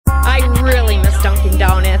Dunkin'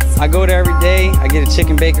 Donuts. I go there every day. I get a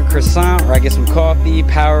chicken bacon croissant, or I get some coffee,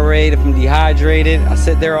 Powerade if I'm dehydrated. I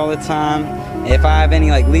sit there all the time. If I have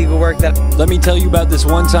any legal work that... Let me tell you about this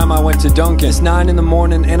one time I went to Dunkin'. It's 9 in the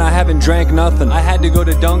morning and I haven't drank nothing. I had to go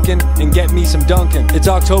to Dunkin' and get me some Dunkin'. It's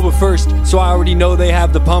October 1st, so I already know they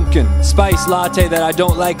have the pumpkin spice latte that I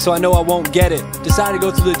don't like, so I know I won't get it. Decide to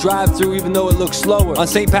go through the drive-thru even though it looks slower. On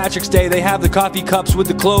St. Patrick's Day, they have the coffee cups with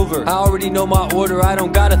the clover. I already know my order, I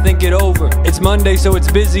don't gotta think it over. It's Monday, so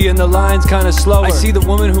it's busy and the line's kinda slower. I see the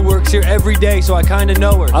woman who works here every day, so I kinda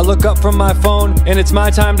know her. I look up from my phone and it's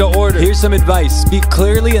my time to order. Here's some advice. Speak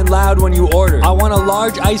clearly and loud when you order. I want a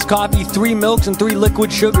large iced coffee, 3 milks and 3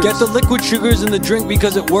 liquid sugars. Get the liquid sugars in the drink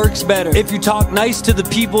because it works better. If you talk nice to the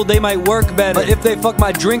people, they might work better. But if they fuck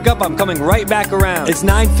my drink up, I'm coming right back around. It's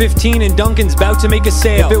 9:15 and Dunkin's about to make a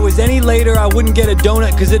sale. If it was any later, I wouldn't get a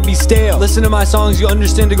donut cause it'd be stale. Listen to my songs, you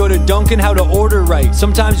understand to go to Dunkin' how to order right.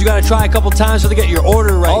 Sometimes you gotta try a couple times so to get your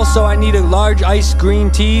order right. Also, I need a large iced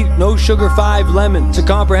green tea, no sugar, 5 lemons. To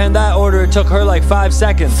comprehend that order, it took her like 5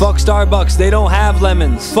 seconds. Fuck Starbucks, they don't have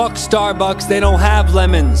lemons. Fuck Starbucks, they don't have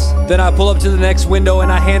lemons. Then I pull up to the next window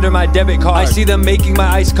and I hand her my debit card. I see them making my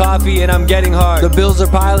iced coffee and I'm getting hard. The bills are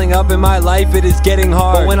piling up in my life, it is getting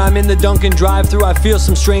hard. But when I'm in the Dunkin' drive-thru, I feel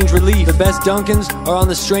some strange relief. The best Dunkins are on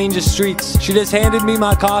the strangest streets. She just handed me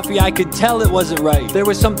my coffee, I could tell it wasn't right. There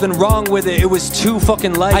was something wrong with it, it was too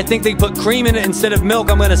fucking light. I think they put cream in it instead of milk,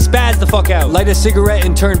 I'm gonna spaz the fuck out. Light a cigarette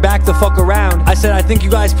and turn back the fuck around. I said, I think you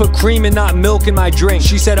guys put cream and not milk in my drink.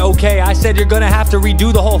 She said, okay. I said, you're gonna have to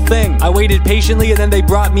redo the whole thing. I waited patiently and then they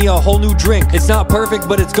brought me a whole new drink. It's not perfect,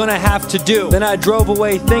 but it's gonna have to do. Then I drove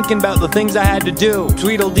away thinking about the things I had to do.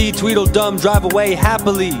 Tweedledee, Tweedledum, drive away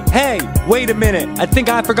happily. Hey, wait a minute, I think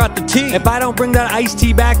I forgot the tea. If I don't bring that iced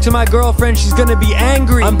tea back to my girlfriend, she's gonna be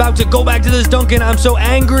angry. I'm about to go back to this Dunkin', I'm so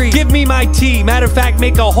angry. Give me my tea, matter of fact,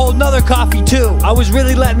 make a whole nother coffee too. I was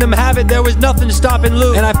really letting them have it, there was nothing to stop and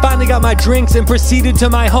lose. And I finally got my drinks and proceeded to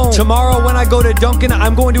my home. Tomorrow when I go to Dunkin',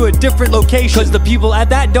 I'm going to a different location. Cause the people at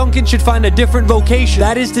that Dunkin' should find a different vocation.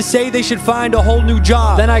 That is to say, they should find a whole new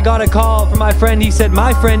job. Then I got a call from my friend, he said,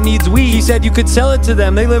 my friend needs weed. He said, you could sell it to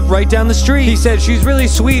them, they live right down the street. He said, she's really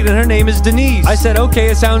sweet and her name is Denise. I said, okay,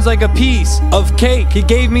 it sounds like a piece of cake. He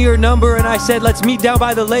gave me her number and I said, let's meet down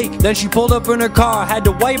by the lake. Then she pulled up in her car, I had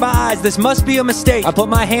to wipe my eyes, this must be a mistake. I put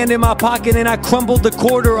my hand in my pocket and I crumbled the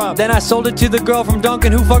quarter up. Then I sold it to the girl from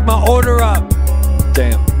Dunkin' who fucked my order up.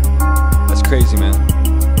 Damn, that's crazy, man.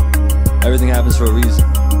 Everything happens for a reason.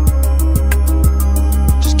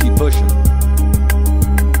 Just keep pushing.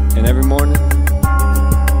 And every morning,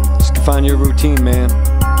 just find your routine, man.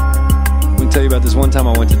 Let me tell you about this one time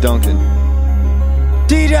I went to Dunkin'.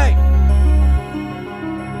 DJ!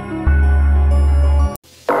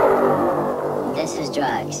 This is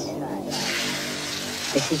drugs.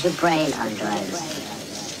 This is your brain on drugs.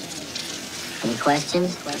 Any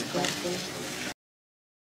questions?